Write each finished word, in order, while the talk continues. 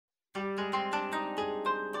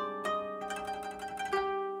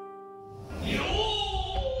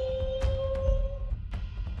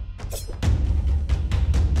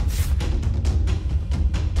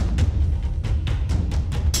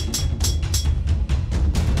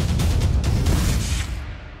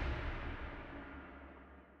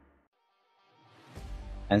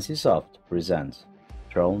NCSoft presents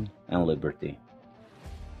Throne and Liberty.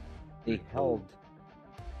 They held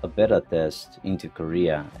a beta test into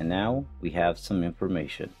Korea and now we have some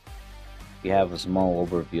information. We have a small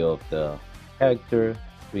overview of the character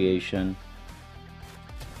creation.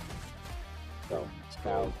 So,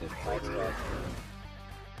 scout and fighter option.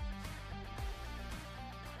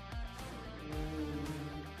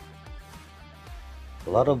 A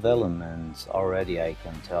lot of elements already I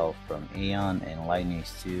can tell from Aion and Lineage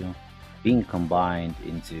 2 being combined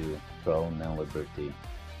into Throne and Liberty.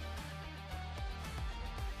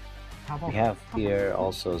 We have here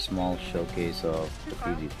also a small showcase of the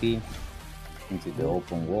PvP into the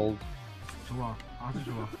open world.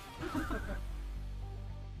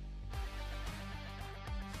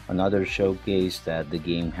 Another showcase that the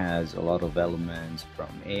game has a lot of elements from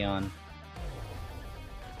Aion.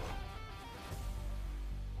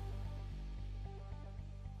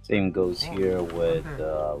 Same goes here with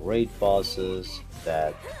raid bosses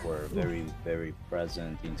that were very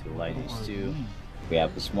present into Lineage 2. We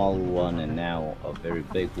have a smaller one and now a very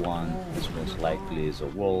big one. This most likely is a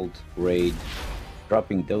world raid.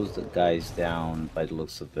 Dropping those guys down, by the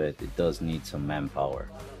looks of it, it does need some manpower.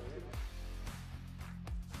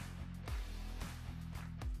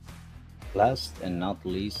 Last and not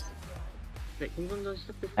least,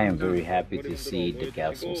 I am very happy to see the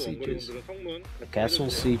castle sieges. The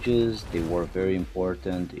castle sieges, they were very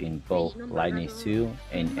important in both Lineage 2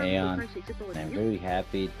 and Aion, and I'm very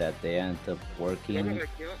happy that they ended up working and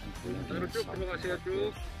bringing something like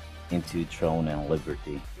this into Throne and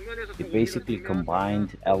Liberty. They basically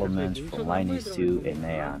combined elements from Lineage 2 and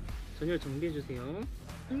Aion.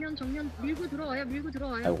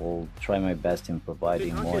 I will try my best in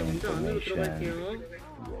providing more information.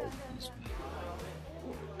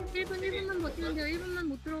 1분만 버티면 돼요. 1분만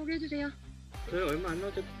못 들어오게 해주세요. 저희 얼마 안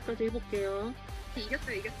남았죠. 끝까지 해볼게요.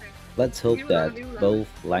 이겼어요. Let's hope that both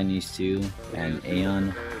Lineage 2 and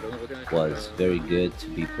Aion was very good to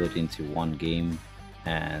be put into one game,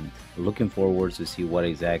 and looking forward to see what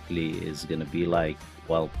exactly is gonna be like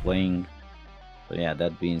while playing. So yeah,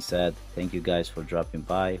 that being said, thank you guys for dropping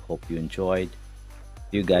by. Hope you enjoyed.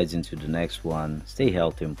 See you guys into the next one. Stay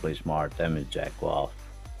healthy and play smart. Amenojaku off.